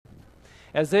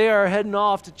As they are heading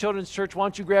off to Children's Church, why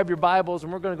don't you grab your Bibles,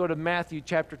 and we're going to go to Matthew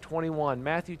chapter 21.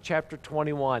 Matthew chapter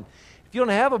 21. If you don't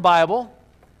have a Bible,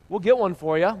 we'll get one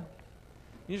for you.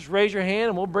 You just raise your hand,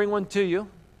 and we'll bring one to you.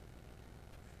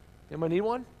 Anybody need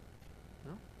one?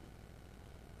 No?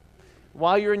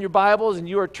 While you're in your Bibles and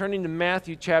you are turning to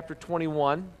Matthew chapter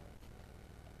 21,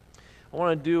 I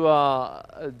want to do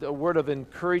a word of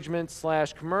encouragement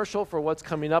 / commercial for what's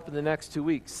coming up in the next 2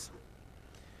 weeks.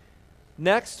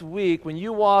 Next week, when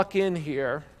you walk in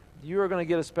here, you are going to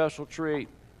get a special treat.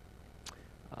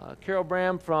 Carol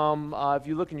Bram from, if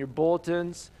you look in your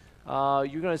bulletins, you're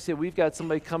going to see we've got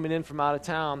somebody coming in from out of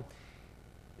town.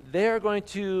 They're going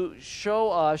to show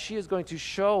us, she is going to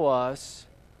show us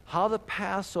how the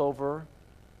Passover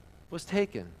was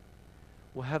taken.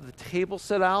 We'll have the table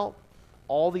set out,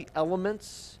 all the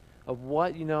elements of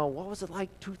what was it like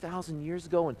 2,000 years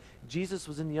ago when Jesus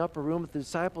was in the upper room with the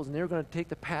disciples and they were going to take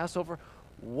the Passover?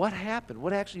 What happened?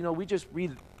 What actually, we just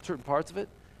read certain parts of it,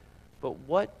 but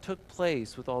what took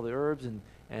place with all the herbs and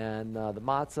the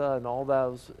matzah and all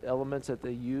those elements that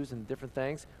they use and different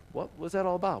things? What was that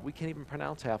all about? We can't even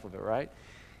pronounce half of it, right?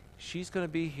 She's going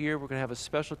to be here. We're going to have a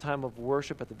special time of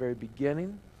worship at the very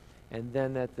beginning, and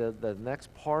then at the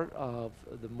next part of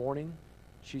the morning,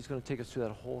 she's going to take us through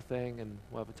that whole thing, and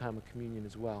we'll have a time of communion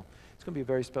as well. It's going to be a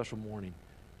very special morning,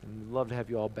 and we'd love to have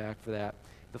you all back for that.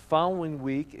 The following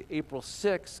week, April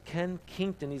 6th, Ken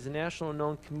Kington, he's a national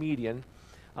known comedian.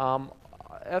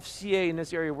 FCA in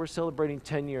this area, we're celebrating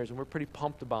 10 years, and we're pretty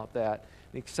pumped about that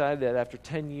and excited that after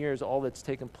 10 years, all that's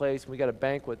taken place. We got a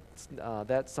banquet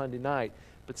that Sunday night,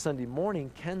 but Sunday morning,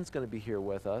 Ken's going to be here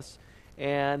with us.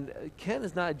 And Ken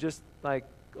is not just like,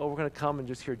 we're going to come and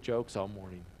just hear jokes all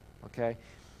morning. Okay,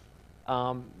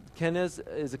 Ken is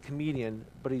a comedian,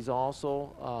 but he's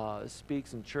also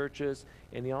speaks in churches,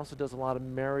 and he also does a lot of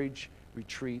marriage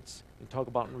retreats and talk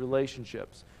about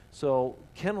relationships. So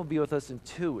Ken will be with us in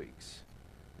 2 weeks.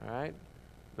 All right,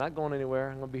 not going anywhere.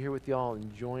 I'm going to be here with y'all,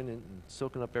 enjoying it and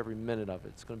soaking up every minute of it.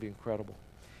 It's going to be incredible.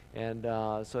 And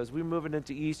so as we move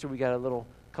into Easter, we got a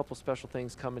couple special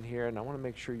things coming here, and I want to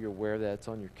make sure you're aware of that. It's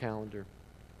on your calendar.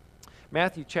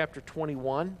 Matthew chapter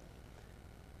 21.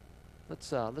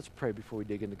 Let's pray before we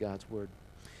dig into God's Word.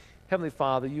 Heavenly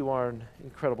Father, you are an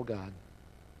incredible God.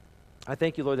 I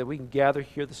thank you, Lord, that we can gather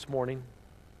here this morning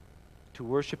to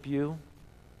worship you,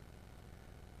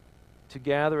 to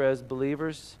gather as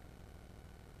believers,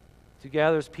 to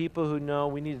gather as people who know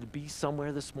we needed to be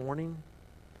somewhere this morning.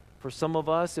 For some of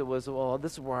us, it was, well,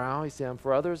 this is where I always am.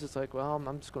 For others, it's like, well,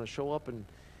 I'm just going to show up, and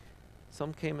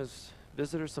some came as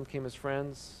visitors, some came as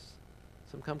friends,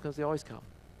 some come because they always come.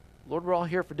 Lord, we're all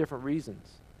here for different reasons.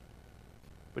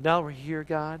 But now we're here,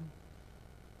 God,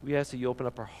 we ask that you open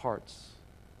up our hearts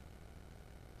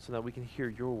so that we can hear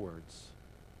your words.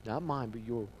 Not mine, but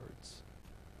your words.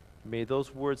 May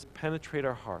those words penetrate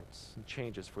our hearts and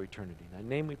change us for eternity. In thy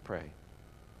name we pray.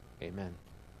 Amen.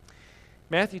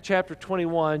 Matthew chapter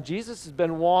 21, Jesus has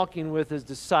been walking with his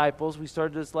disciples. We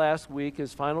started this last week,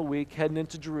 his final week, heading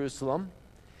into Jerusalem.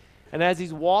 And as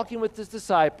he's walking with his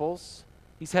disciples,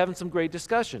 he's having some great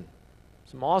discussion,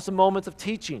 some awesome moments of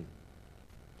teaching.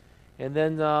 And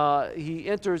then he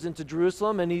enters into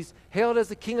Jerusalem, and he's hailed as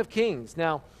the King of Kings.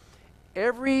 Now,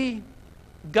 every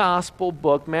gospel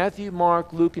book, Matthew,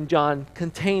 Mark, Luke, and John,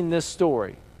 contain this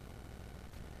story.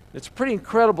 It's a pretty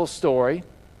incredible story.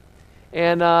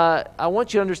 And I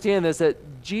want you to understand this,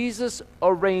 that Jesus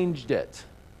arranged it.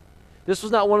 This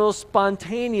was not one of those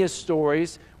spontaneous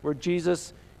stories where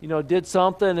Jesus did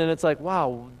something and it's like,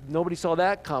 wow, nobody saw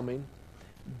that coming.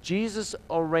 Jesus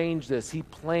arranged this. He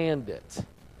planned it.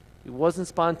 It wasn't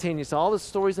spontaneous. All the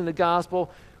stories in the gospel,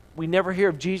 we never hear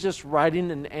of Jesus riding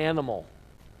an animal,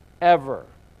 ever.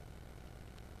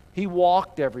 He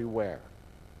walked everywhere.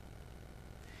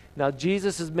 Now,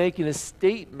 Jesus is making a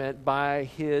statement by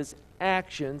his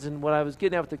actions, and what I was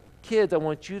getting at with the kids, I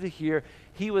want you to hear,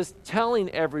 he was telling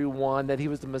everyone that he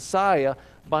was the Messiah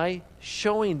by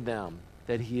showing them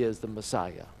that he is the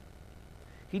Messiah.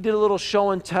 He did a little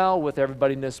show and tell with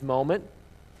everybody in this moment.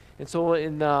 And so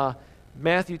in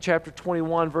Matthew chapter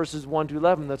 21, verses 1 to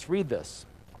 11, let's read this.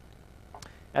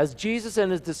 As Jesus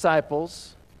and his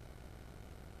disciples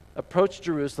approached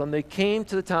Jerusalem, they came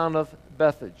to the town of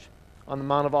Bethphage on the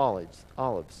Mount of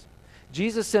Olives.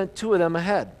 Jesus sent two of them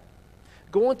ahead.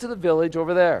 Go into the village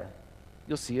over there.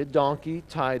 You'll see a donkey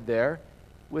tied there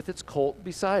with its colt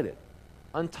beside it.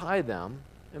 Untie them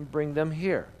and bring them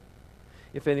here.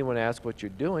 If anyone asks what you're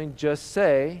doing, just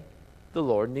say, the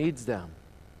Lord needs them,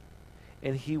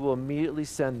 and he will immediately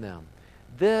send them.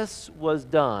 This was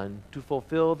done to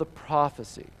fulfill the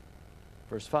prophecy.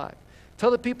 Verse 5.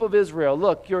 Tell the people of Israel,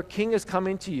 look, your king is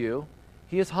coming to you.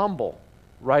 He is humble,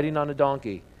 riding on a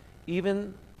donkey,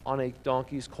 even on a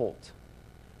donkey's colt.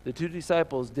 The two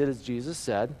disciples did as Jesus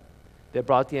said. They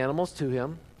brought the animals to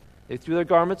him. They threw their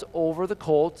garments over the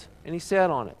colt, and he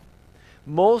sat on it.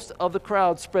 Most of the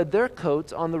crowd spread their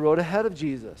coats on the road ahead of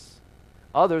Jesus.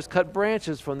 Others cut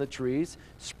branches from the trees,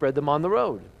 spread them on the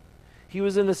road. He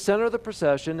was in the center of the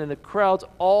procession, and the crowds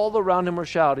all around him were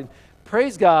shouting,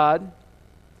 "Praise God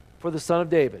for the Son of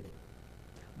David.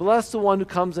 Bless the one who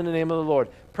comes in the name of the Lord.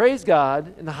 Praise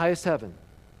God in the highest heaven."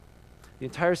 The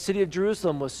entire city of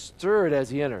Jerusalem was stirred as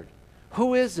he entered.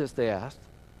 "Who is this?" they asked.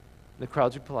 And the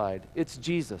crowds replied, "It's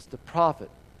Jesus, the prophet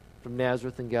from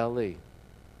Nazareth in Galilee."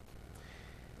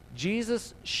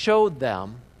 Jesus showed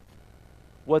them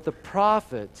what the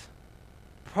prophet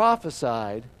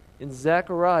prophesied in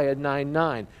Zechariah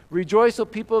 9:9. "Rejoice, O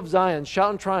people of Zion,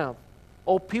 shout in triumph.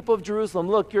 O people of Jerusalem,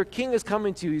 look, your king is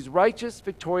coming to you. He's righteous,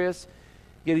 victorious,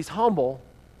 yet he's humble,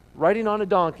 riding on a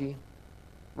donkey's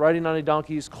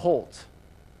colt."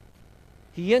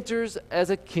 He enters as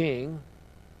a king,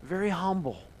 very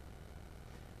humble.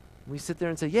 We sit there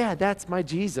and say, yeah, that's my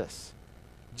Jesus.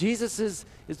 Jesus is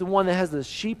the one that has the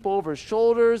sheep over his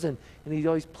shoulders, and he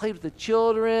always played with the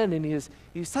children, and he's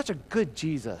such a good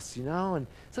Jesus, and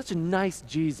such a nice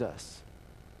Jesus.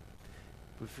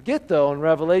 We forget, though, in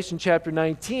Revelation chapter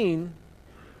 19,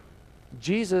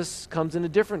 Jesus comes in a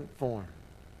different form.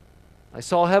 "I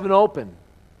saw heaven open.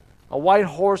 A white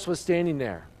horse was standing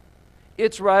there.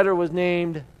 Its rider was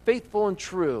named Faithful and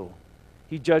True.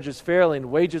 He judges fairly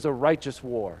and wages a righteous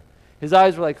war. His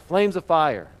eyes were like flames of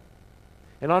fire.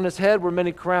 And on his head were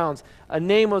many crowns. A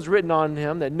name was written on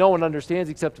him that no one understands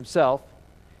except himself.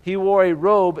 He wore a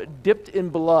robe dipped in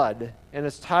blood, and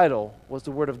his title was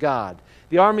the Word of God.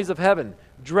 The armies of heaven,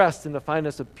 dressed in the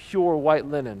finest of pure white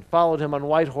linen, followed him on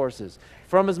white horses.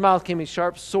 From his mouth came a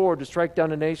sharp sword to strike down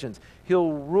the nations.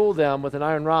 He'll rule them with an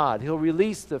iron rod. He'll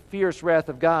release the fierce wrath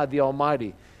of God, the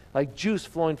Almighty, like juice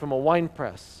flowing from a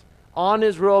winepress. On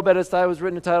his robe at his thigh was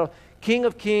written the title, King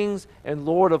of Kings and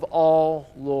Lord of all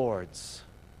Lords."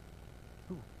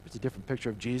 Ooh, there's a different picture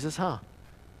of Jesus, huh?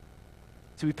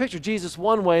 So we picture Jesus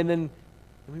one way, and then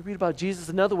we read about Jesus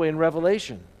another way in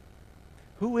Revelation.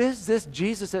 Who is this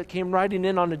Jesus that came riding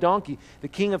in on a donkey, the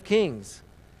King of Kings?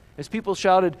 As people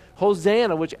shouted,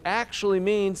 "Hosanna," which actually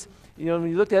means, when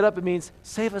you look that up, it means,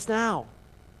 "Save us now.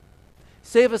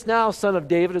 Save us now, Son of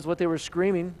David," is what they were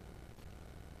screaming.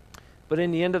 But in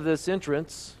the end of this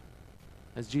entrance,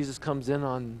 as Jesus comes in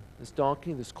on this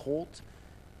donkey, this colt,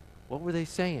 what were they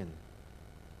saying?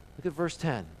 Look at verse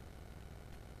 10.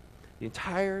 The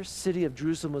entire city of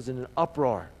Jerusalem was in an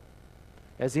uproar.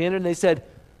 As he entered, they said,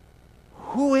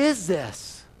 "Who is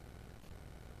this?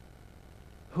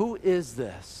 Who is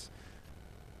this?"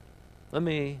 Let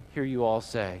me hear you all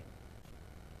say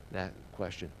that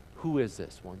question. Who is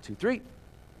this? 1, 2, 3.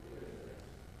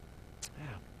 Yeah.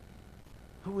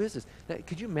 Who is this?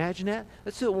 Could you imagine that?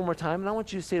 Let's do it one more time, and I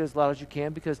want you to say it as loud as you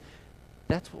can, because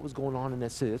that's what was going on in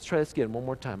that city. Let's try this again one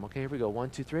more time. Okay, here we go. 1,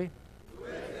 2, 3.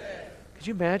 Could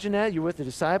you imagine that? You're with the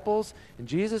disciples and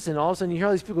Jesus, and all of a sudden you hear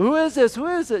all these people, "Who is this? Who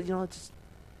is it?"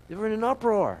 They were in an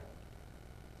uproar.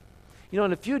 In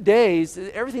a few days,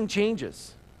 everything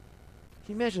changes.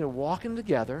 Can you imagine them walking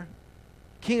together?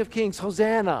 King of Kings,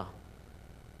 Hosanna,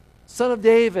 Son of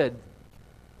David,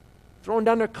 throwing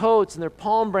down their coats and their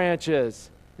palm branches.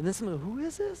 And then someone, "Who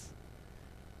is this?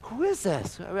 Who is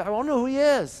this? I want to know who he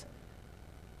is."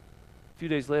 A few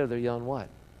days later, they're yelling what?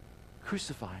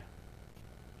 "Crucify him."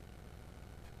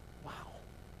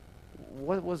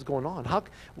 What was going on?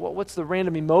 What's the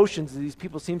random emotions? These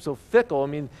people seem so fickle.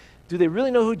 Do they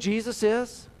really know who Jesus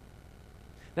is?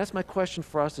 That's my question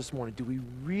for us this morning. Do we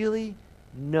really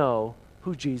know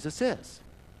who Jesus is?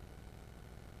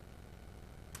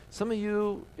 Some of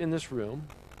you in this room,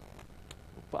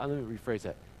 let me rephrase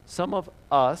that. Some of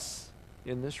us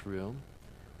in this room,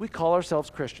 we call ourselves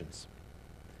Christians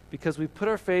because we put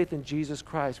our faith in Jesus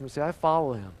Christ and we say, "I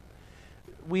follow him."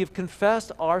 We have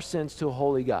confessed our sins to a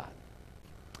holy God,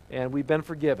 and we've been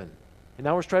forgiven. And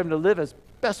now we're striving to live as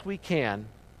best we can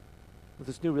with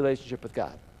this new relationship with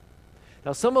God.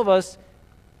 Now, some of us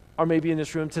are maybe in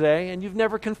this room today, and you've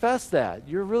never confessed that.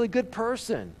 You're a really good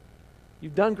person.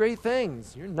 You've done great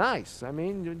things. You're nice.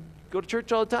 You go to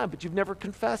church all the time, but you've never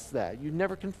confessed that. You've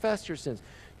never confessed your sins.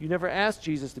 You never asked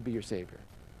Jesus to be your Savior.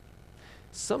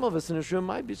 Some of us in this room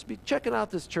might just be checking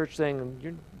out this church thing, and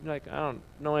you're like, "I don't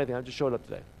know anything. I just showed up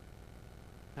today."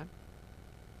 Okay?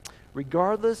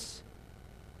 Regardless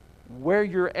where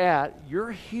you're at,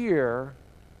 you're here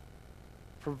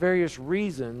for various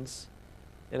reasons.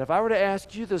 And if I were to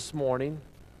ask you this morning,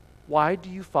 why do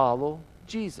you follow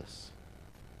Jesus?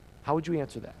 How would you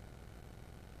answer that?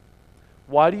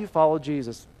 Why do you follow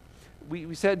Jesus?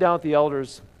 We sat down with the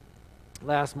elders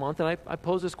last month, and I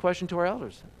posed this question to our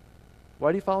elders.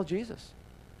 Why do you follow Jesus?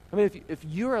 I mean, if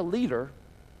you're a leader,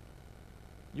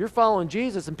 you're following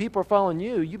Jesus and people are following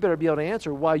you, you better be able to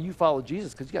answer why you follow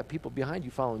Jesus, because you got people behind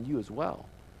you following you as well.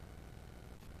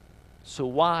 So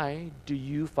why do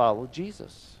you follow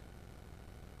Jesus?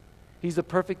 He's a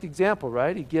perfect example,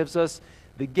 right? He gives us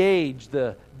the gauge,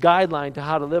 the guideline to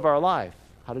how to live our life,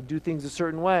 how to do things a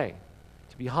certain way,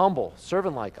 to be humble,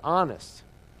 servant-like, honest.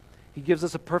 He gives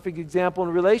us a perfect example in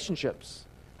relationships,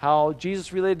 how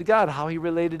Jesus related to God, how he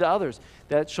related to others.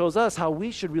 That shows us how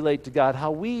we should relate to God,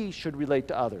 how we should relate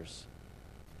to others.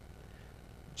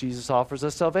 Jesus offers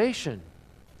us salvation.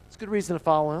 It's a good reason to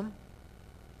follow him.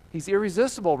 He's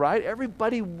irresistible, right?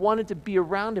 Everybody wanted to be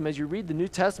around him. As you read the New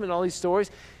Testament, all these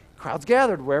stories, crowds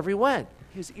gathered wherever he went.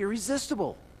 He was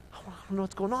irresistible. I want to know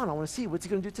what's going on. I want to see what's he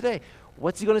going to do today.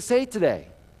 What's he going to say today?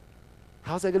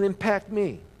 How's that going to impact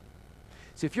me?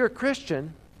 So if you're a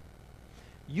Christian,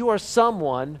 you are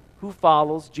someone who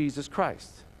follows Jesus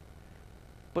Christ.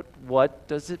 But what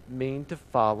does it mean to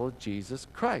follow Jesus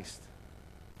Christ?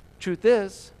 Truth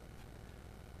is,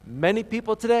 many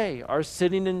people today are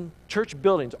sitting in church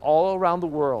buildings all around the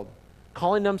world,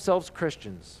 calling themselves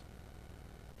Christians.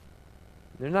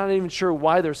 They're not even sure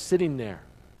why they're sitting there.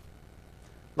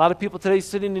 A lot of people today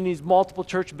sitting in these multiple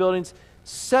church buildings,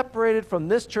 separated from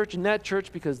this church and that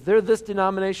church because they're this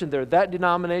denomination, they're that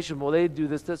denomination. Well, they do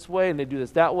this way and they do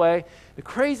this that way. The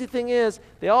crazy thing is,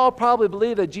 they all probably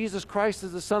believe that Jesus Christ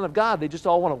is the Son of God. They just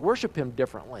all want to worship him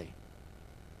differently.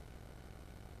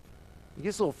 It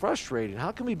gets a little frustrating.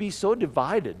 How can we be so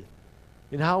divided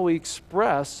in how we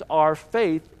express our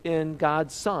faith in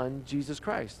God's Son, Jesus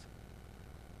Christ?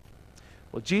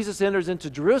 Well, Jesus enters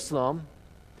into Jerusalem,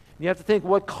 and you have to think,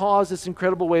 what caused this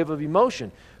incredible wave of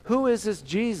emotion? Who is this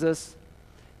Jesus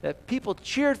that people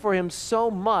cheered for him so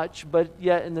much, but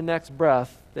yet in the next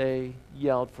breath they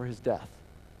yelled for his death?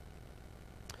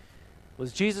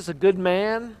 Was Jesus a good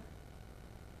man?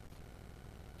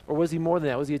 Or was he more than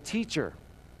that? Was he a teacher?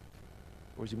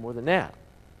 Or was he more than that?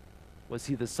 Was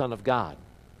he the Son of God?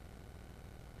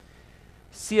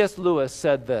 C.S. Lewis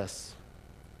said this: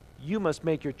 you must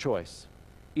make your choice.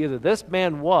 Either this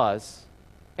man was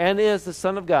and is the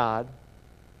Son of God,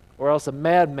 or else a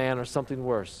madman or something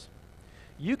worse.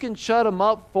 You can shut him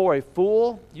up for a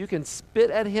fool, you can spit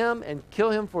at him and kill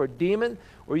him for a demon,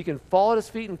 or you can fall at his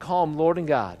feet and call him Lord and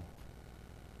God.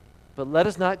 But let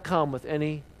us not come with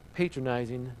any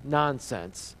patronizing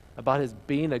nonsense about his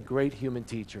being a great human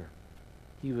teacher.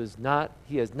 He has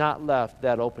not left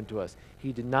that open to us.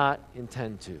 He did not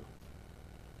intend to.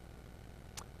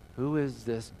 Who is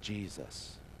this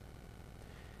Jesus?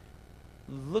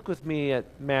 Look with me at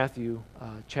Matthew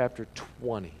chapter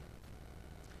 20.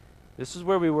 This is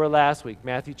where we were last week,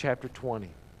 Matthew chapter 20.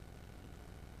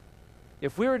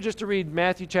 If we were just to read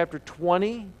Matthew chapter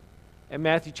 20 and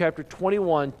Matthew chapter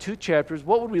 21, 2 chapters,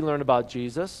 what would we learn about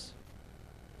Jesus?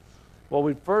 Well,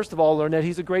 we'd first of all learn that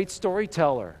he's a great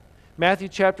storyteller. Matthew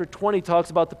chapter 20 talks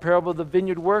about the parable of the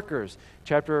vineyard workers.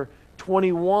 Chapter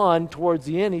 21, towards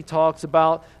the end, he talks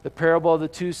about the parable of the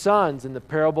two sons and the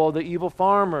parable of the evil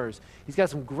farmers. He's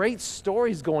got some great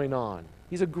stories going on.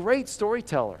 He's a great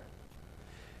storyteller.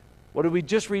 What did we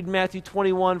just read in Matthew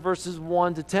 21, verses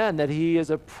 1 to 10? That he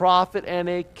is a prophet and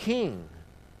a king.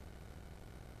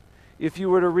 If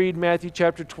you were to read Matthew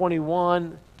chapter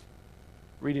 21,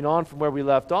 reading on from where we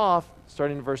left off,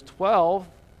 starting in verse 12,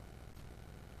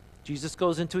 Jesus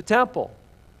goes into a temple,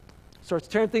 starts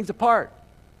tearing things apart.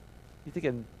 You're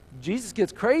thinking, Jesus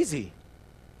gets crazy.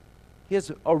 He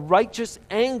has a righteous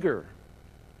anger.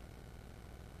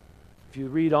 If you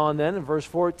read on then in verse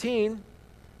 14,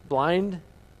 blind,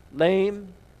 lame,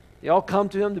 they all come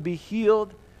to him to be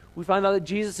healed. We find out that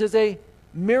Jesus is a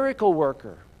miracle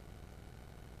worker.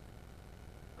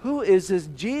 Who is this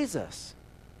Jesus?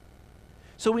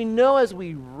 So we know as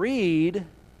we read,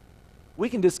 we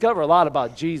can discover a lot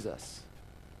about Jesus.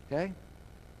 Okay?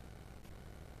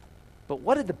 But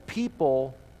what did the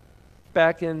people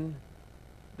back in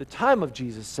the time of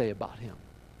Jesus say about him?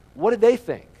 What did they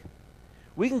think?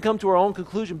 We can come to our own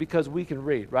conclusion because we can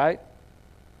read, right?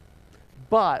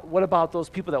 But what about those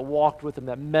people that walked with him,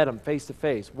 that met him face to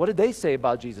face? What did they say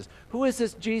about Jesus? Who is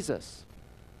this Jesus?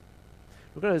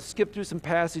 We're going to skip through some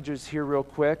passages here real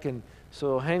quick, and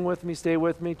so hang with me, stay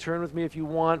with me, turn with me if you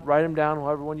want, write them down,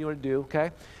 however one you want to do,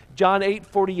 okay? John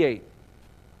 8:48.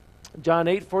 John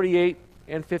 8:48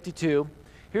 and 52.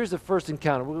 Here's the first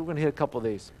encounter. We're going to hit a couple of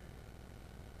these.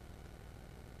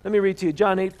 Let me read to you.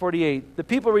 John 8:48. The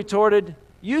people retorted,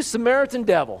 "You Samaritan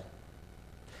devil,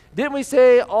 didn't we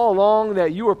say all along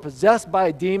that you were possessed by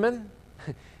a demon?"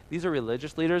 These are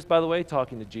religious leaders, by the way,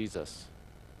 talking to Jesus.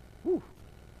 Whew.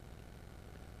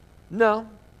 No.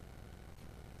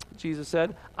 Jesus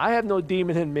said, I have no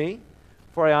demon in me,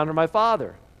 for I honor my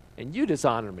Father, and you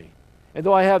dishonor me. And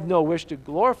though I have no wish to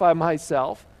glorify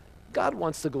myself, God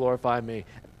wants to glorify me.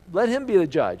 Let him be the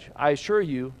judge. I assure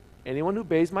you, anyone who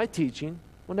obeys my teaching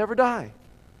will never die.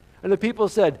 And the people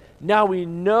said, now we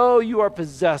know you are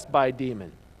possessed by a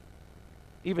demon.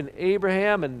 Even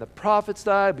Abraham and the prophets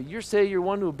died, but you say you're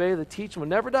one who obeys the teaching will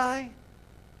never die?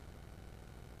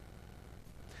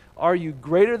 Are you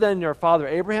greater than your father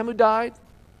Abraham who died?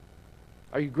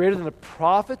 Are you greater than the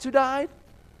prophets who died?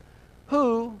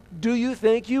 Who do you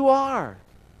think you are?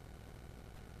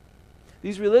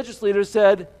 These religious leaders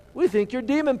said, we think you're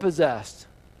demon-possessed.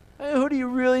 Hey, who do you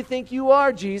really think you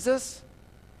are, Jesus?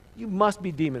 You must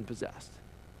be demon-possessed.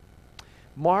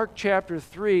 Mark chapter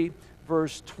 3,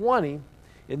 verse 20,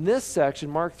 in this section,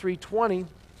 Mark 3:20,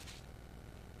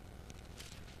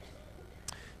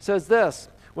 says this,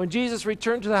 when Jesus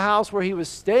returned to the house where he was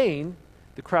staying,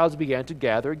 the crowds began to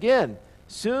gather again.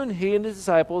 Soon he and his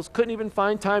disciples couldn't even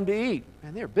find time to eat.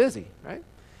 Man, they were busy, right?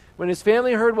 When his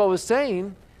family heard what was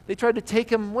saying, they tried to take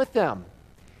him with them.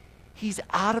 He's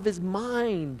out of his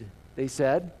mind, they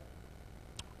said.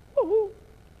 Woo-hoo.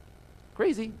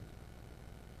 Crazy.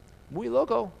 Muy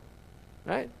loco.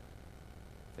 Right?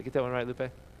 Did I get that one right, Lupe?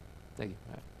 Thank you.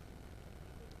 All right.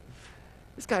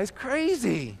 This guy's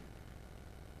crazy.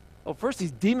 Oh, first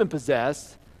he's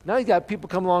demon-possessed. Now he's got people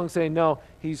come along saying, no,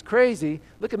 he's crazy.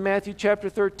 Look at Matthew chapter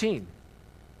 13.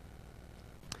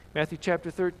 Matthew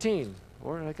chapter 13.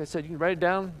 Or, like I said, you can write it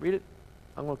down, read it.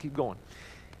 I'm going to keep going.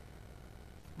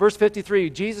 Verse 53,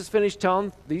 Jesus finished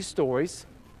telling these stories.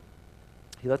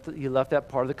 He left that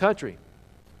part of the country.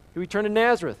 He returned to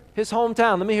Nazareth, his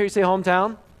hometown. Let me hear you say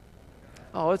hometown.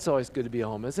 Oh, it's always good to be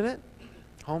home, isn't it?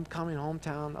 Homecoming,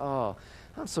 hometown. Oh,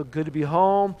 it's so good to be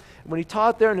home. When he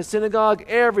taught there in the synagogue,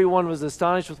 everyone was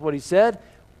astonished with what he said.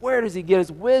 Where does he get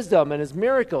his wisdom and his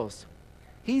miracles?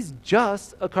 He's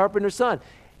just a carpenter's son.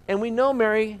 And we know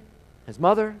Mary, his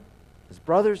mother, his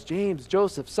brothers, James,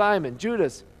 Joseph, Simon,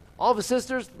 Judas, all of his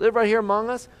sisters live right here among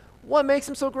us. What makes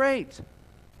him so great?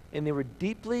 And they were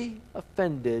deeply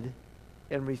offended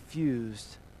and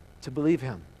refused to believe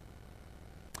him.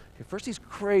 Okay, first he's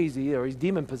crazy, or he's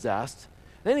demon-possessed.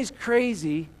 Then he's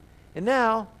crazy, and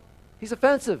now he's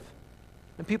offensive,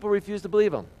 and people refuse to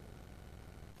believe him.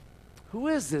 Who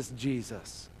is this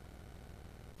Jesus?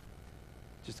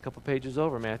 Just a couple pages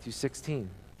over, Matthew 16.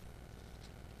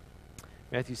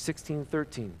 Matthew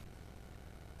 16:13.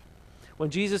 When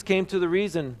Jesus came to the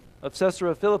region of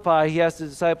Caesarea Philippi, he asked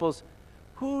his disciples,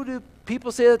 who do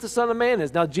people say that the Son of Man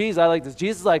is? Now, Jesus, I like this.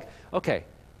 Jesus is like, okay,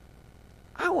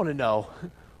 I want to know,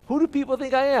 who do people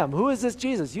think I am? Who is this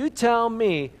Jesus? You tell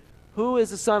me, who is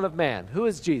the Son of Man? Who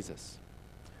is Jesus?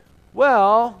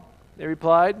 Well, they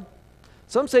replied,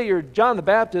 some say you're John the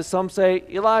Baptist, some say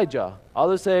Elijah,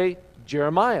 others say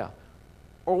Jeremiah,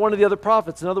 or one of the other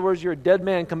prophets. In other words, you're a dead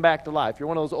man come back to life. You're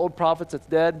one of those old prophets that's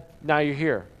dead, now you're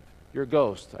here. You're a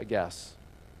ghost, I guess.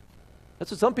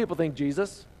 That's what some people think,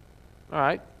 Jesus. All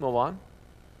right, move on.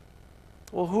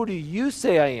 Well, who do you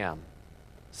say I am?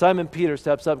 Simon Peter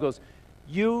steps up and goes,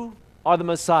 you are the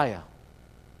Messiah,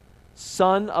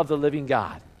 Son of the living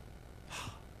God.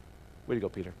 Way to go,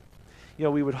 Peter. You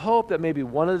know, we would hope that maybe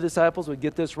one of the disciples would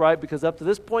get this right, because up to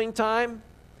this point in time,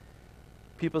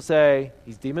 people say,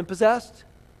 he's demon-possessed,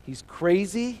 he's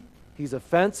crazy, he's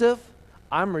offensive,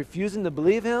 I'm refusing to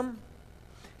believe him,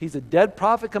 he's a dead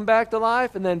prophet come back to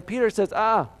life, and then Peter says,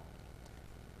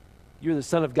 you're the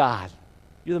Son of God,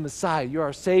 you're the Messiah, you're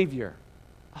our Savior.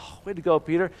 Oh, way to go,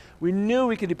 Peter. We knew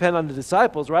we could depend on the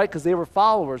disciples, right? Because they were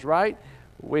followers, right?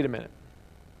 Wait a minute.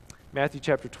 Matthew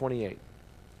chapter 28.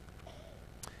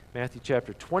 Matthew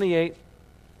chapter 28,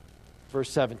 verse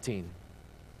 17.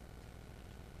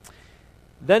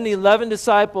 Then the 11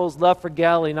 disciples left for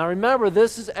Galilee. Now remember,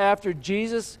 this is after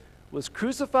Jesus was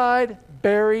crucified,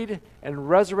 buried, and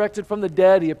resurrected from the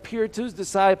dead. He appeared to his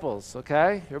disciples,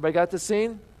 okay? Everybody got the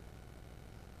scene?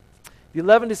 The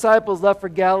 11 disciples left for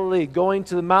Galilee, going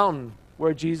to the mountain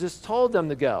where Jesus told them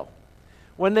to go.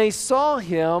 When they saw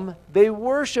him, they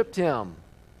worshiped him.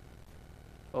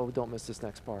 Oh, don't miss this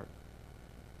next part.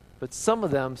 But some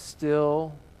of them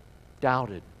still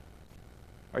doubted.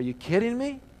 Are you kidding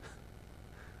me?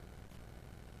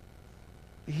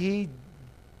 He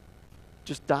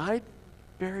just died,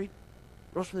 buried,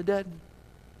 rose from the dead,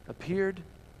 appeared,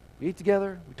 we ate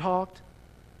together, we talked,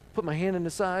 put my hand in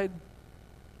his side.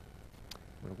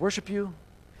 I'm going to worship you,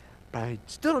 but I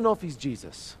still don't know if he's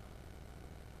Jesus.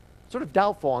 Sort of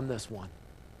doubtful on this one.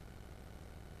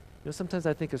 You know, sometimes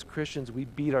I think as Christians we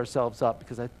beat ourselves up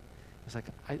because It's like,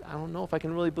 I don't know if I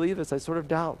can really believe this. I sort of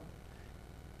doubt.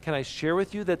 Can I share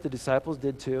with you that the disciples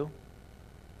did too?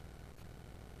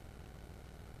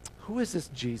 Who is this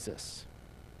Jesus?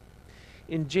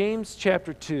 In James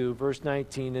chapter 2, verse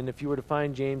 19, and if you were to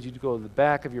find James, you'd go to the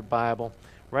back of your Bible,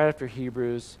 right after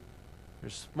Hebrews.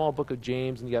 There's a small book of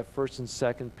James, and you got 1st and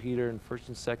 2nd Peter, and 1st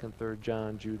and 2nd, 3rd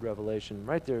John, Jude, Revelation.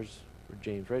 Right there's for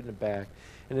James, right in the back.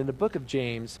 And in the book of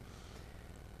James,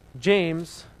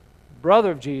 James,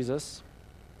 brother of Jesus,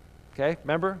 okay,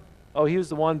 remember? Oh, he was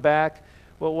the one back,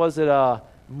 what was it,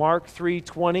 Mark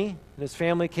 3:20, and his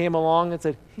family came along and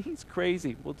said, he's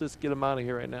crazy. We'll just get him out of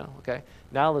here right now, okay?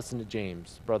 Now listen to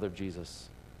James, brother of Jesus.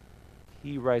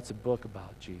 He writes a book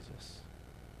about Jesus,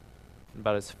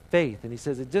 about his faith, and he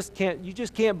says, you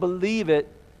just can't believe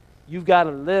it. You've got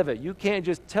to live it. You can't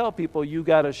just tell people, you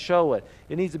got to show it.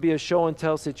 It needs to be a show and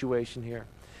tell situation here.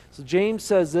 So James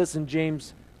says this in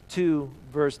James 2,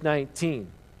 verse 19.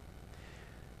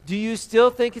 Do you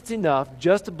still think it's enough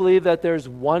just to believe that there's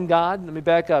one God? Let me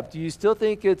back up. Do you still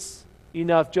think it's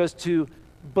enough just to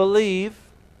believe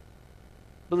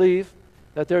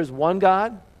that there's one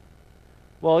God?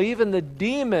 Well, even the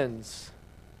demons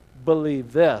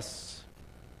believe this,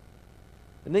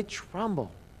 and they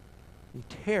tremble in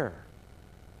terror.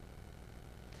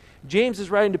 James is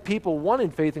writing to people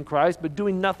wanting faith in Christ but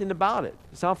doing nothing about it.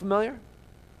 Sound familiar?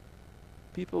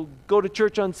 People go to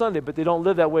church on Sunday, but they don't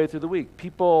live that way through the week.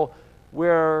 People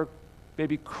wear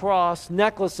maybe cross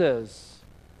necklaces,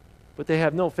 but they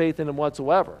have no faith in them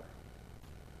whatsoever.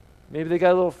 Maybe they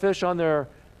got a little fish on their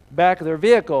back of their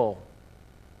vehicle,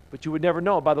 but you would never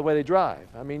know by the way they drive.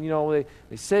 I mean,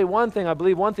 they say one thing, I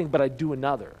believe one thing, but I do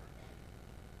another.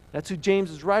 That's who James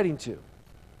is writing to.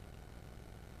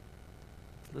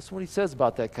 Listen to what he says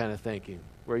about that kind of thinking,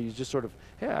 where you just sort of,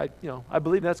 hey, I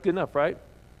believe that's good enough, right?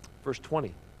 Verse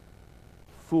 20,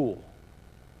 fool.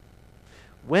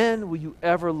 When will you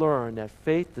ever learn that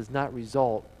faith does not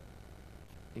result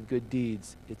in good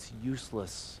deeds? It's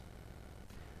useless.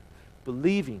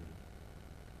 Believing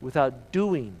without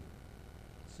doing,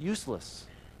 it's useless.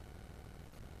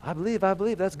 I believe,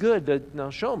 that's good. Now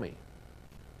show me.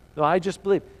 No, I just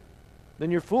believe.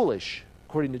 Then you're foolish,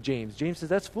 according to James. James says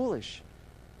that's foolish.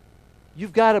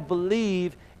 You've got to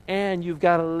believe and you've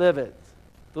got to live it.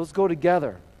 Those go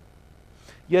together.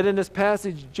 Yet in this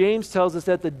passage, James tells us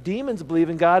that the demons believe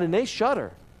in God and they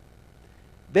shudder.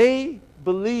 They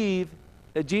believe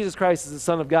that Jesus Christ is the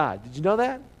Son of God. Did you know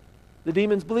that? The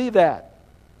demons believe that.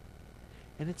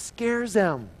 And it scares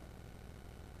them.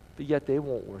 But yet they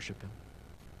won't worship him.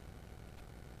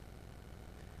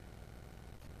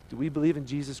 Do we believe in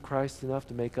Jesus Christ enough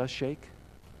to make us shake?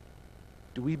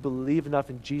 Do we believe enough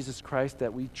in Jesus Christ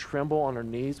that we tremble on our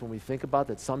knees when we think about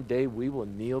that someday we will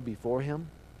kneel before him?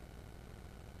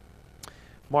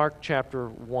 Mark chapter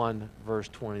 1, verse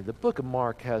 20. The book of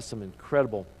Mark has some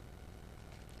incredible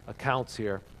accounts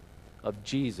here of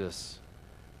Jesus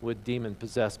with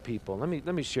demon-possessed people. Let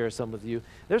me share some with you.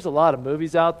 There's a lot of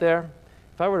movies out there.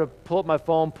 If I were to pull up my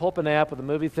phone, pull up an app with a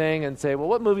movie thing and say, well,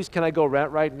 what movies can I go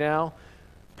rent right now?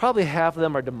 Probably half of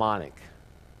them are demonic,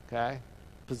 okay?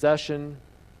 Possession,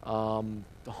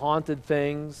 haunted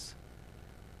things.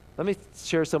 Let me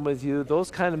share some with you.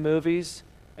 Those kind of movies,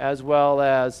 as well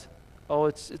as,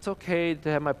 it's okay to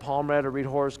have my palm read or read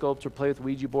horoscopes or play with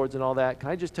Ouija boards and all that. Can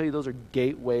I just tell you those are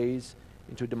gateways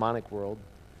into a demonic world?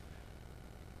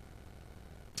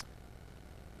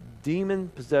 Demon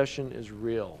possession is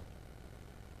real.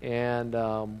 And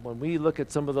when we look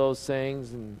at some of those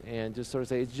things and just sort of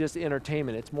say, it's just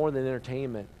entertainment, it's more than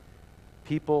entertainment.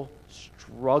 People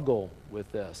struggle with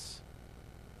this.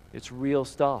 It's real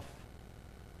stuff.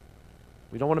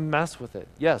 We don't want to mess with it.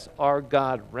 Yes, our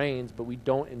God reigns, but we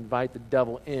don't invite the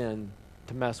devil in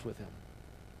to mess with him.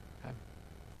 Okay?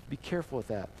 Be careful with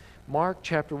that. Mark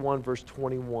chapter 1, verse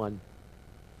 21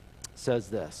 says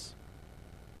this.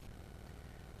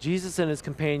 Jesus and his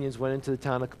companions went into the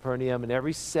town of Capernaum, and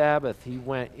every Sabbath he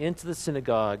went into the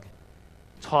synagogue,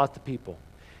 taught the people.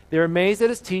 They were amazed at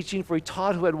his teaching, for he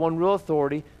taught who had one real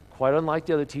authority, quite unlike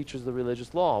the other teachers of the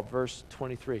religious law. Verse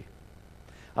 23.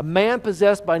 A man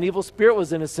possessed by an evil spirit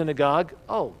was in a synagogue.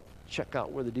 Oh, check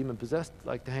out where the demon-possessed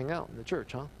like to hang out, in the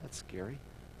church, huh? That's scary.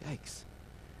 Yikes.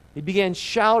 He began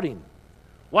shouting,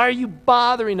 "Why are you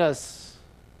bothering us,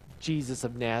 Jesus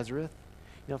of Nazareth?"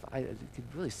 If I could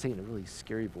really say it in a really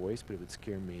scary voice, but it would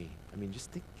scare me. I mean,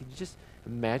 can you just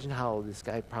imagine how this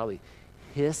guy probably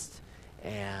hissed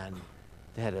and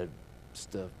had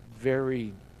just a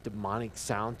very demonic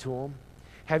sound to him?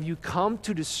 Have you come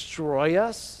to destroy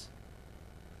us?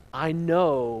 I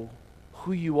know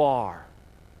who you are,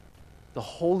 The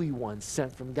Holy One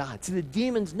sent from God. See, the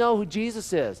demons know who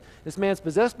Jesus is. This man's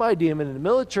possessed by a demon. In the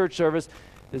middle of church service,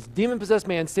 this demon-possessed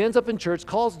man stands up in church,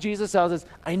 calls Jesus out, and says,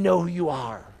 I know who you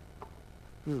are.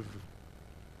 You're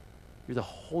the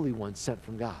Holy One sent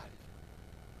from God.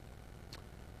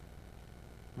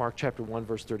 Mark chapter 1,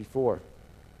 verse 34.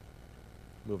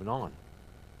 Moving on.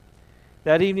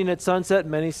 That evening at sunset,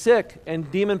 many sick and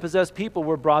demon-possessed people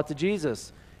were brought to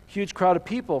Jesus. Huge crowd of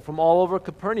people from all over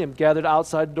Capernaum gathered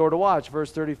outside the door to watch.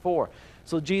 Verse 34.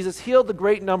 So Jesus healed the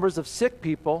great numbers of sick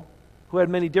people who had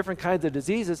many different kinds of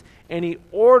diseases, and he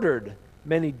ordered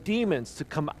many demons to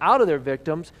come out of their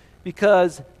victims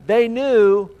because they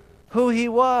knew who he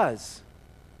was.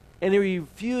 And he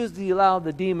refused to allow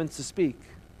the demons to speak.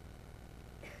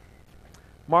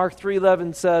 Mark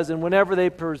 3:11 says, and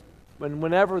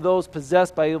whenever those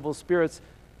possessed by evil spirits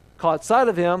caught sight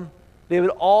of him, they would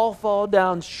all fall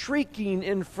down shrieking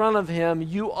in front of him,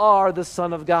 you are the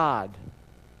Son of God.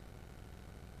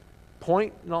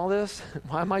 Point in all this,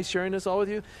 why am I sharing this all with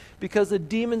you? Because the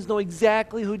demons know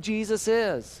exactly who Jesus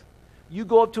is. You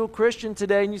go up to a Christian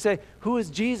today and you say, who is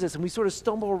Jesus? And we sort of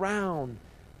stumble around.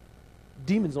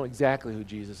 Demons know exactly who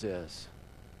Jesus is.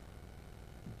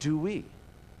 Do we?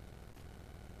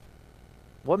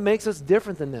 What makes us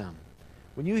different than them?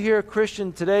 When you hear a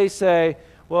Christian today say,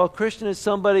 well, a Christian is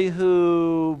somebody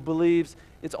who believes,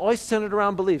 it's always centered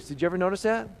around beliefs. Did you ever notice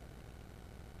that?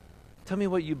 Tell me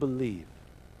what you believe.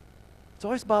 It's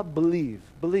always about believe,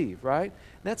 right?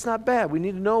 And that's not bad. We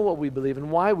need to know what we believe and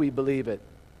why we believe it.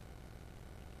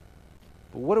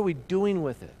 But what are we doing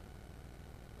with it?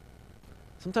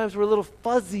 Sometimes we're a little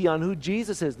fuzzy on who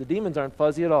Jesus is. The demons aren't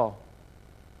fuzzy at all.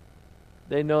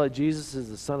 They know that Jesus is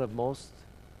the Son of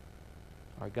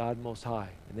our God Most High,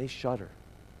 and they shudder.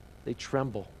 They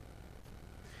tremble.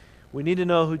 We need to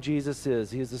know who Jesus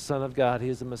is. He is the Son of God. He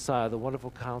is the Messiah, the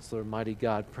wonderful Counselor, mighty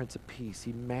God, Prince of Peace,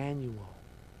 Emmanuel,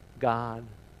 God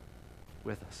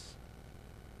with us.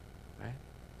 Right?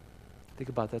 Think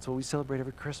about that. That's what we celebrate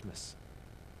every Christmas.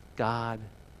 God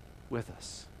with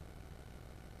us.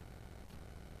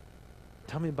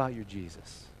 Tell me about your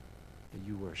Jesus that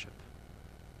you worship.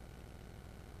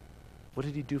 What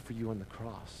did he do for you on the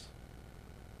cross?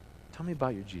 Tell me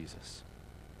about your Jesus.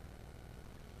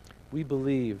 We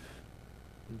believe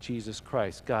in Jesus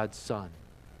Christ, God's Son.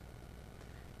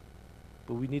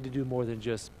 But we need to do more than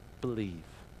just believe.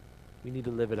 We need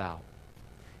to live it out.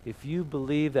 If you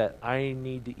believe that I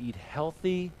need to eat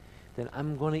healthy, then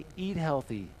I'm going to eat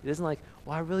healthy. It isn't like,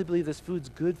 well, I really believe this food's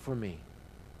good for me,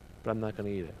 but I'm not going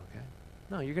to eat it, okay?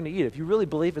 No, you're going to eat it. If you really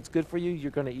believe it's good for you,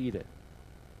 you're going to eat it.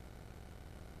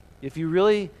 If you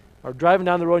really are driving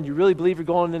down the road and you really believe you're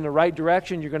going in the right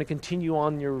direction, you're going to continue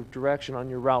on your direction, on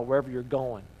your route, wherever you're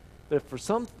going. But if for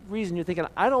some reason you're thinking,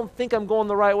 I don't think I'm going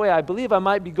the right way, I believe I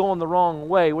might be going the wrong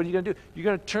way, what are you going to do? You're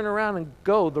going to turn around and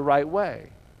go the right way.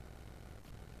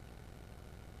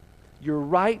 Your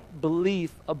right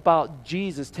belief about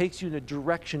Jesus takes you in a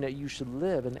direction that you should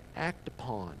live and act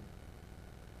upon.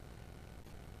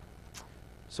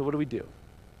 So what do we do?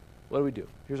 What do we do?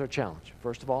 Here's our challenge.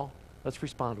 First of all, let's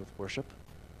respond with worship.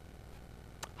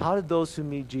 How did those who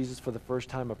meet Jesus for the first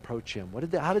time approach him?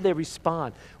 How did they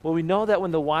respond? Well, we know that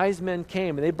when the wise men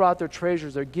came and they brought their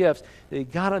treasures, their gifts, they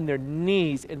got on their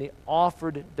knees and they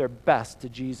offered their best to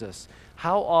Jesus.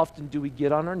 How often do we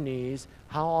get on our knees?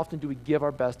 How often do we give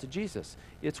our best to Jesus?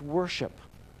 It's worship.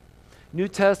 New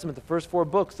Testament, the first 4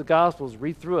 books, the Gospels,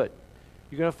 read through it.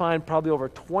 You're going to find probably over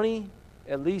 20,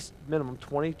 at least minimum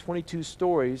 20, 22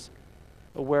 stories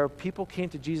where people came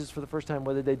to Jesus for the first time.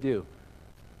 What did they do?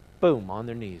 Boom, on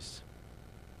their knees.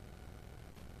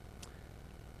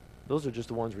 Those are just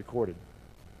the ones recorded.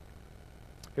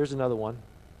 Here's another one.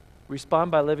 Respond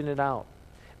by living it out.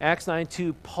 Acts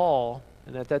 9:2, Paul,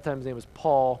 and at that time his name was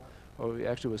Paul, or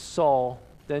actually it was Saul,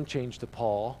 then changed to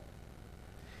Paul.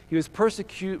 He was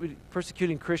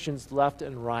persecuting Christians left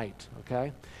and right,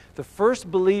 okay? The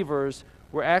first believers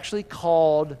were actually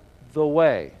called the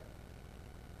Way.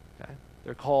 Okay?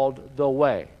 They're called the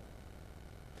Way.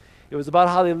 It was about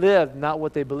how they lived, not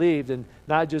what they believed, and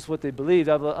not just what they believed.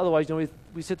 Otherwise,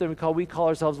 we sit there and we call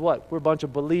ourselves what? We're a bunch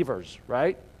of believers,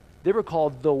 right? They were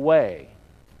called the Way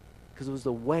because it was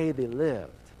the way they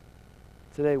lived.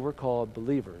 Today, we're called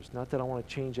believers. Not that I want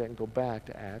to change that and go back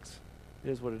to Acts. It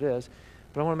is what it is.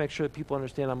 But I want to make sure that people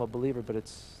understand I'm a believer, but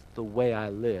it's the way I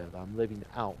live. I'm living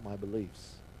out my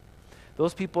beliefs.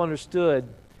 Those people understood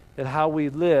that how we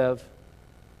live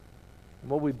and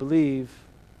what we believe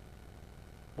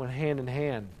went hand in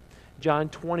hand. John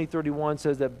 20:31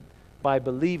 says that by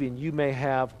believing you may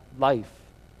have life.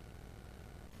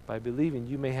 By believing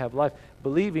you may have life.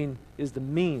 Believing is the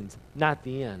means, not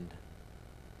the end.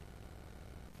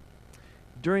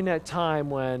 during that time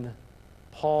when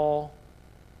Paul,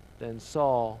 then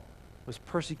Saul, was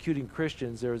persecuting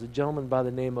Christians, there was a gentleman by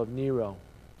the name of Nero.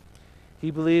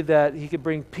 He believed that he could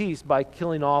bring peace by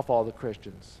killing off all the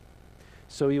Christians.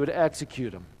 So he would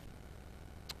execute them.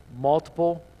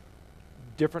 Multiple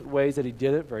different ways that he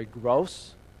did it, very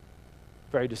gross,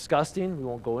 very disgusting. We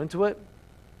won't go into it.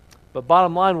 But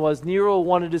bottom line was, Nero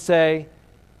wanted to say,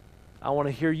 I want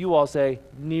to hear you all say,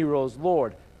 Nero's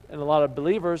Lord. And a lot of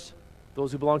believers,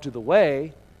 those who belong to the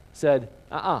way, said,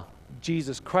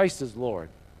 Jesus Christ is Lord.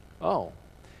 Oh,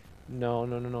 no.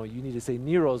 You need to say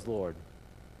Nero's Lord.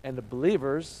 And the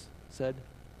believers said,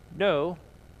 no,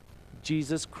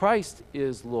 Jesus Christ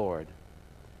is Lord.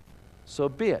 So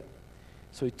be it.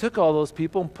 So he took all those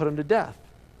people and put them to death.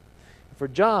 For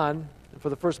John, for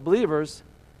the first believers,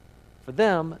 for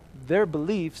them, their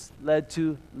beliefs led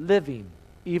to living,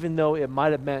 even though it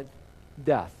might have meant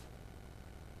death.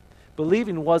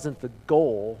 Believing wasn't the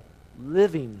goal.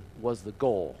 Living was the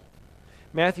goal.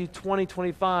 Matthew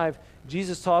 20:25,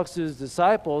 Jesus talks to his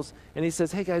disciples, and he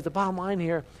says, hey guys, the bottom line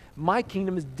here, my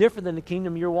kingdom is different than the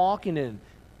kingdom you're walking in.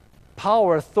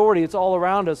 Power, authority, it's all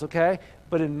around us, okay?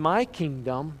 But in my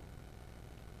kingdom,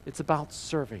 it's about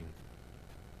serving.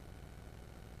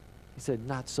 He said,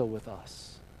 not so with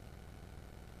us.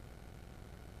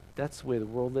 That's the way the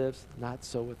world lives, not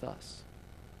so with us.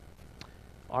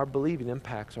 Our believing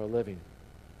impacts our living.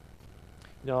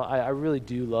 You know, I really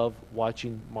do love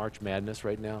watching March Madness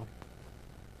right now.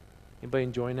 Anybody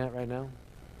enjoying that right now?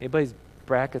 Anybody's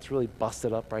brackets really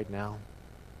busted up right now?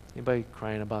 Anybody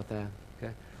crying about that?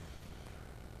 Okay.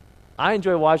 I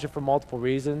enjoy watching it for multiple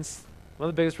reasons. One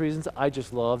of the biggest reasons, I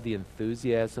just love the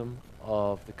enthusiasm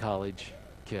of the college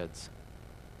kids.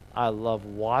 I love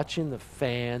watching the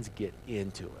fans get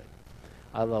into it.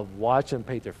 I love watching them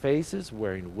paint their faces,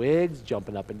 wearing wigs,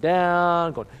 jumping up and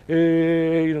down, going,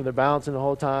 hey, they're bouncing the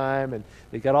whole time, and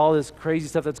they got all this crazy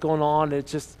stuff that's going on. And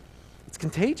it's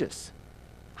contagious.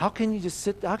 How can you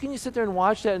sit there and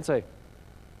watch that and say,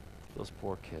 those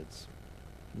poor kids?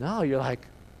 No, you're like,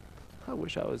 I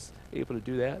wish I was able to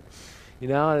do that.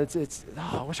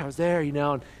 I wish I was there,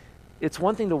 And it's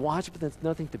one thing to watch it, but it's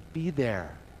nothing to be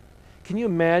there. Can you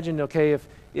imagine, okay, if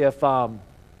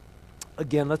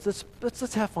again,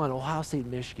 let's have fun. Ohio State,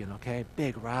 Michigan, okay?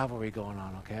 Big rivalry going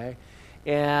on, okay?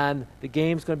 And the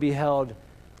game's going to be held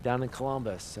down in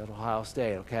Columbus at Ohio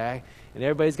State, okay? And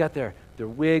everybody's got their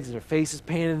wigs and their faces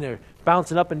painted, and they're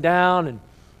bouncing up and down,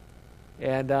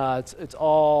 and it's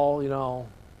all,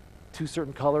 two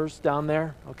certain colors down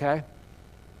there, okay?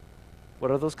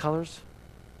 What are those colors?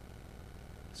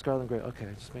 Scarlet and gray. Okay,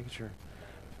 just making sure.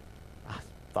 I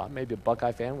thought maybe a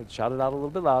Buckeye fan would shout it out a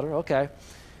little bit louder. Okay.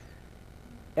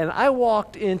 And I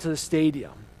walked into the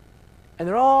stadium, and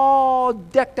they're all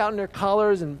decked out in their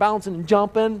colors and bouncing and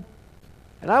jumping.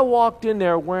 And I walked in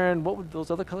there wearing, what would those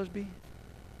other colors be?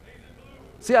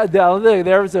 See,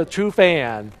 there was a true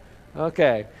fan.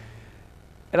 Okay.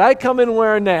 And I come in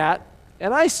wearing that,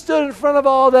 and I stood in front of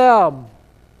all them.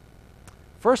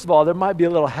 First of all, there might be a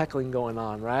little heckling going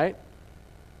on, right?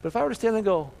 But if I were to stand there and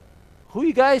go, who are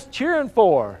you guys cheering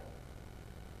for?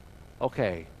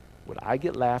 Okay, would I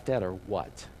get laughed at or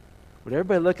what? Would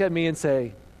everybody look at me and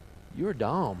say, you're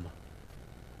dumb?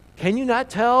 Can you not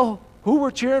tell who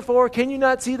we're cheering for? Can you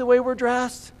not see the way we're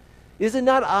dressed? Is it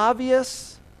not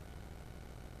obvious?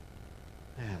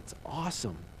 Man, it's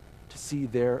awesome to see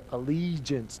their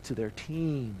allegiance to their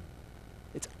team.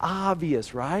 It's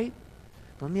obvious, right?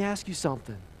 Let me ask you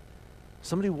something.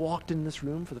 Somebody walked in this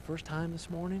room for the first time this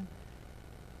morning,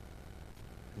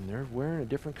 and they're wearing a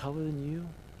different color than you.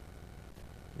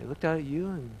 They looked out at you,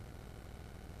 and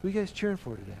who are you guys cheering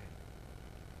for today?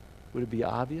 Would it be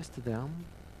obvious to them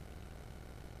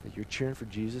that you're cheering for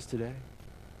Jesus today?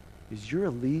 Is your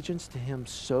allegiance to him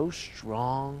so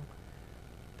strong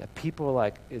that people are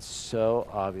like, it's so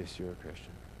obvious you're a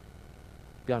Christian?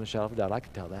 Beyond a shadow of a doubt, I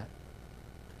can tell that.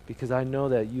 Because I know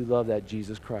that you love that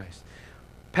Jesus Christ.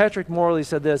 Patrick Morley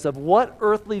said this, of what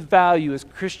earthly value is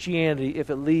Christianity if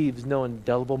it leaves no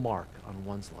indelible mark on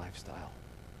one's lifestyle?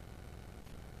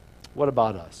 What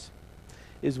about us?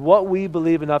 Is what we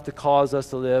believe enough to cause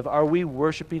us to live? Are we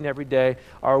worshiping every day?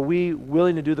 Are we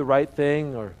willing to do the right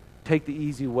thing or take the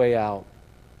easy way out?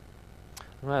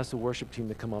 I'm going to ask the worship team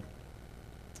to come up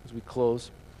as we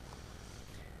close.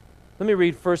 Let me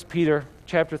read 1 Peter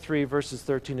chapter 3, verses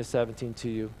 13 to 17 to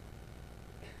you.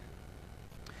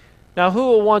 Now, who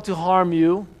will want to harm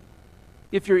you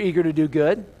if you're eager to do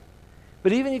good?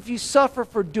 But even if you suffer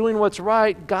for doing what's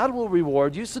right, God will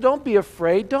reward you. So don't be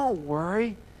afraid. Don't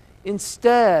worry.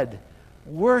 Instead,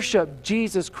 worship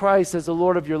Jesus Christ as the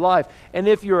Lord of your life. And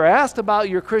if you're asked about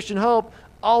your Christian hope,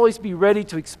 Always be ready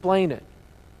to explain it,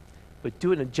 but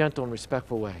do it in a gentle and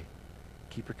respectful way.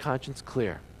 Keep your conscience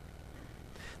clear.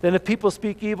 Then if people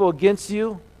speak evil against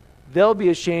you, they'll be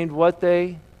ashamed what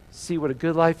they see, what a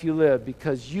good life you live,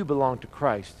 because you belong to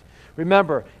Christ.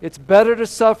 Remember, it's better to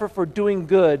suffer for doing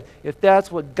good if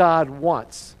that's what God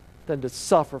wants than to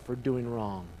suffer for doing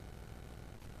wrong.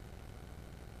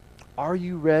 Are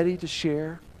you ready to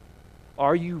share?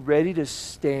 Are you ready to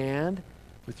stand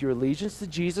with your allegiance to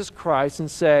Jesus Christ and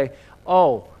say,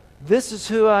 oh, this is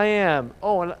who I am.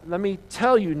 Oh, and let me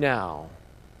tell you now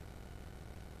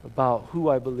about who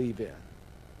I believe in.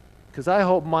 Because I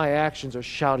hope my actions are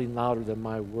shouting louder than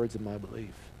my words and my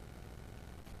belief.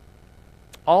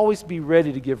 Always be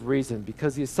ready to give reason,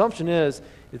 because the assumption is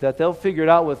that they'll figure it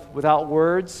out without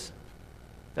words.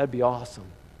 That'd be awesome.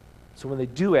 So when they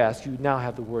do ask, you now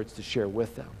have the words to share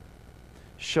with them.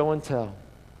 Show and tell.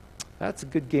 That's a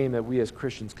good game that we as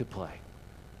Christians could play.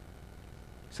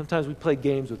 Sometimes we play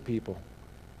games with people.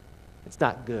 It's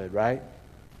not good, right?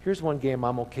 Here's one game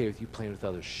I'm okay with you playing with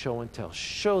others. Show and tell.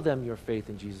 Show them your faith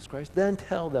in Jesus Christ. Then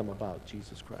tell them about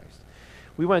Jesus Christ.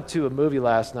 We went to a movie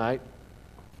last night,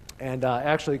 and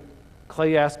actually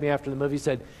Clay asked me after the movie, he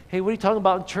said, hey, what are you talking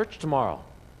about in church tomorrow?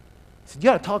 He said, you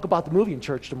got to talk about the movie in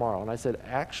church tomorrow. And I said,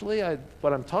 actually,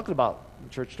 what I'm talking about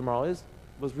in church tomorrow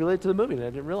was related to the movie, and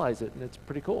I didn't realize it, and it's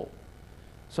pretty cool.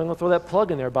 So I'm going to throw that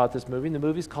plug in there about this movie, and the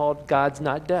movie's called God's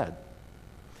Not Dead.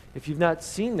 If you've not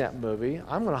seen that movie,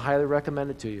 I'm going to highly recommend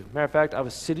it to you. Matter of fact, I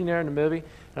was sitting there in the movie,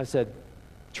 and I said,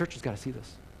 church has got to see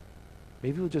this.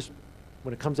 Maybe we'll just,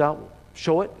 when it comes out, we'll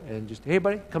show it, and just, hey,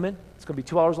 buddy, come in. It's going to be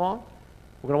 2 hours long.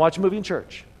 We're going to watch a movie in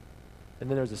church. And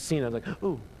then there's a scene, I was like,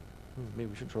 ooh, maybe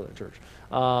we shouldn't show that in church.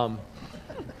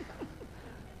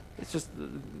 It's just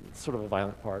sort of a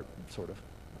violent part, sort of.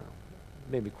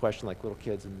 Made me question, like, little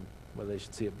kids and whether they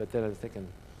should see it. But then I was thinking,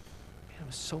 man, it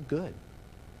was so good.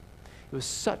 It was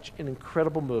such an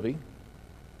incredible movie.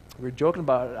 We were joking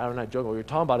about it. I'm not joking. We were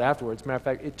talking about it afterwards. Matter of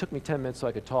fact, it took me 10 minutes so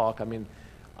I could talk. I mean,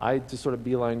 I just sort of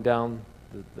beelined down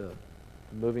the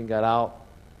movie and got out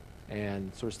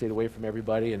and sort of stayed away from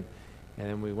everybody. And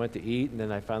then we went to eat, and then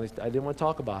I didn't want to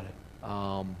talk about it.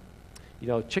 You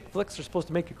know, chick flicks are supposed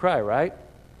to make you cry, right?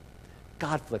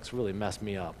 God flicks really messed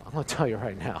me up. I'm going to tell you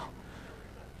right now.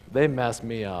 They messed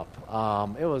me up.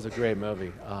 It was a great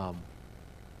movie.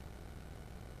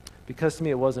 Because to me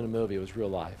it wasn't a movie, it was real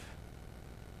life.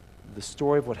 The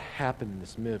story of what happened in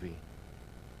this movie,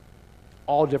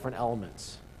 all different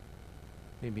elements,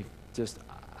 made me just,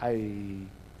 I need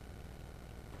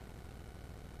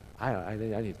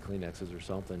Kleenexes or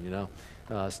something, you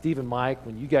know. Steve and Mike,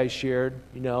 when you guys shared,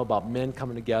 you know, about men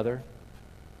coming together,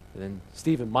 and then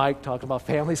Steve and Mike talking about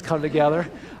families coming together,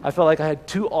 I felt like I had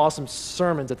 2 awesome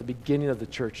sermons at the beginning of the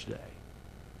church today.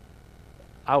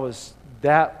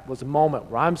 That was a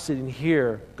moment where I'm sitting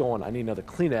here going, I need another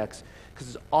Kleenex, because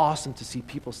it's awesome to see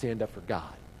people stand up for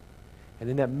God. And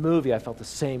in that movie, I felt the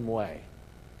same way.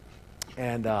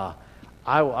 And I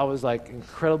was like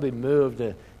incredibly moved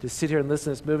to sit here and listen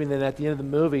to this movie. And then at the end of the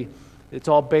movie, it's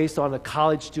all based on a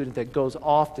college student that goes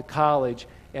off to college,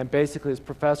 and basically his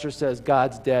professor says,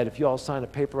 God's dead. If you all sign a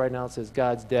paper right now that says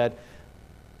God's dead,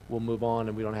 we'll move on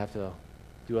and we don't have to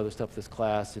do other stuff with this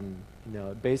class. And you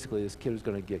know, basically this kid was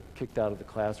going to get kicked out of the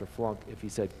class or flunk if he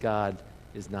said God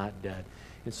is not dead.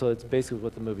 And so it's basically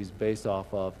what the movie's based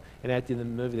off of. And at the end of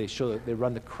the movie, they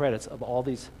run the credits of all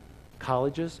these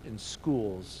colleges and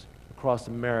schools across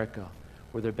America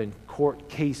where there have been court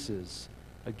cases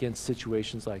against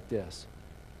situations like this,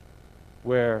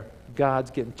 where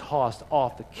God's getting tossed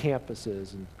off the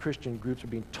campuses and Christian groups are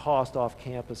being tossed off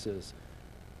campuses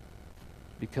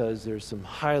because there's some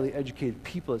highly educated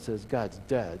people that says God's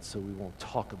dead, so we won't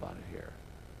talk about it here.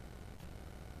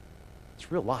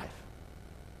 It's real life.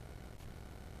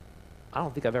 I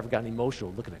don't think I've ever gotten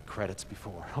emotional looking at credits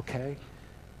before, okay?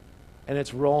 And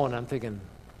it's rolling, I'm thinking,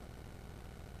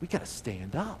 we got to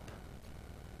stand up.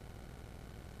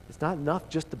 It's not enough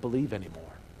just to believe anymore.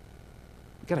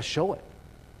 We got to show it.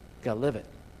 We got to live it.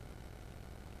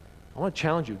 I want to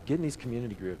challenge you, get in these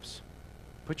community groups.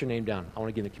 Put your name down. I want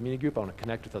to get in a community group. I want to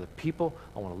connect with other people.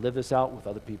 I want to live this out with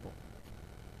other people.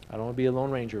 I don't want to be a Lone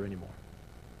Ranger anymore.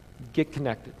 Get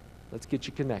connected. Let's get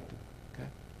you connected, okay?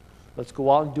 Let's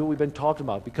go out and do what we've been talking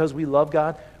about. Because we love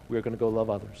God, we're going to go love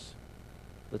others.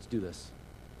 Let's do this.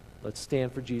 Let's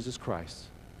stand for Jesus Christ.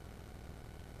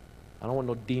 I don't want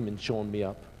no demon showing me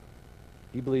up.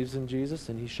 He believes in Jesus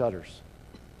and he shudders.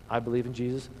 I believe in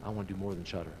Jesus. I want to do more than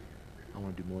shudder. I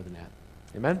want to do more than that.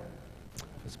 Amen?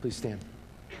 Let's please stand.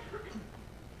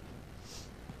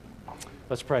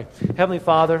 Let's pray. Heavenly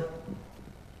Father,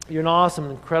 you're an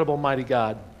awesome, incredible, mighty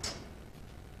God.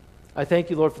 I thank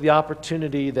you, Lord, for the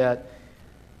opportunity that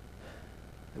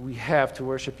we have to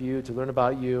worship you, to learn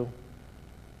about you.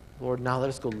 Lord, now let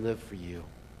us go live for you.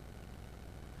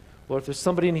 Lord, if there's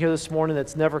somebody in here this morning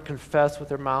that's never confessed with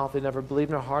their mouth, they never believed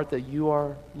in their heart that you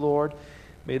are Lord,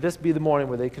 may this be the morning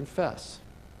where they confess.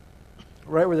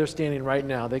 Right where they're standing right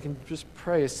now, they can just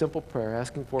pray a simple prayer,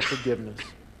 asking for forgiveness,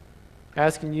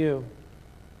 asking you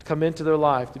to come into their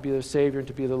life, to be their Savior and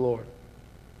to be their Lord.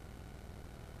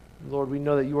 Lord, we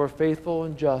know that you are faithful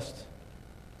and just.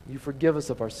 You forgive us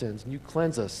of our sins, and you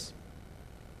cleanse us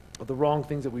of the wrong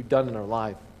things that we've done in our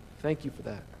life. Thank you for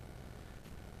that.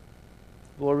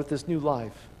 Lord, with this new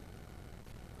life,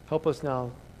 help us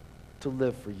now to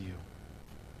live for you.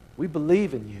 We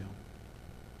believe in you.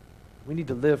 We need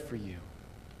to live for you.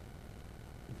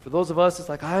 And for those of us, it's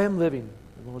like, I am living.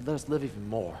 And Lord, let us live even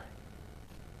more.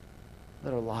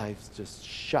 Let our lives just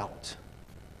shout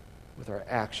with our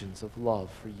actions of love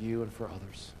for you and for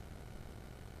others.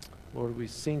 Lord, we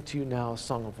sing to you now a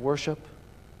song of worship.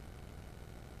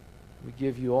 We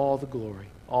give you all the glory,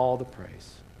 all the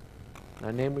praise. In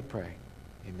thy name we pray.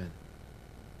 Amen.